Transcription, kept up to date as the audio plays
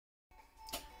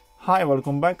Hi,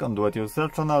 welcome back on Do It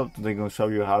Yourself channel. Today I'm going to show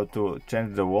you how to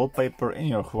change the wallpaper in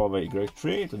your Huawei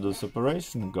Y3. To do this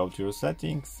operation, go to your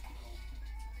settings.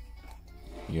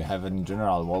 You have in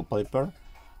general wallpaper,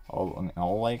 all on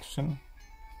all action.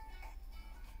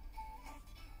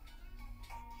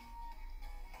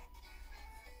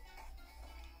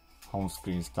 Home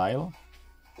screen style.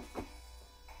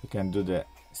 You can do the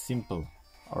simple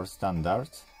or standard.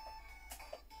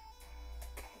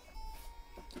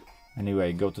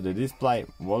 Anyway, go to the display,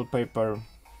 wallpaper,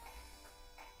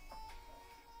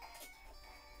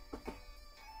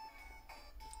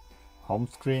 home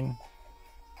screen,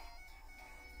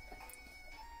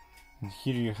 and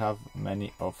here you have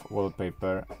many of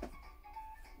wallpaper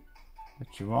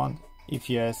that you want. If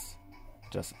yes,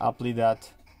 just apply that.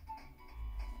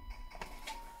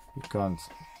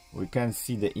 We can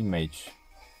see the image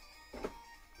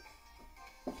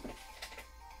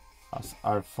as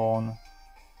our phone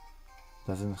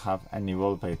doesn't have any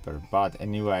wallpaper, but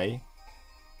anyway,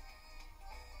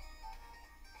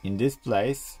 in this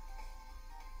place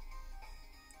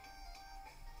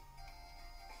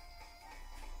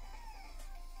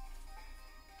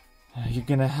you're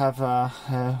gonna have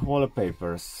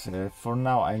wallpapers. For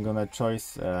now I'm gonna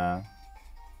choose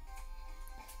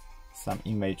some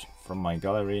image from my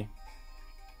gallery.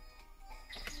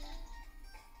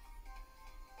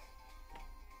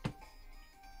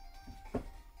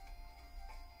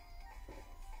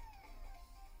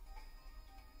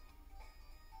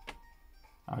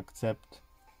 Accept,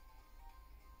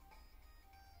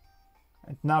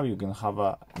 and now you can have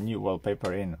a new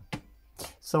wallpaper in.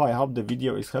 So I hope the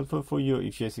video is helpful for you.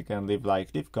 If yes, you can leave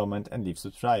like, leave comment and leave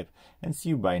subscribe, and see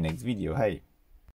you by next video. Hey!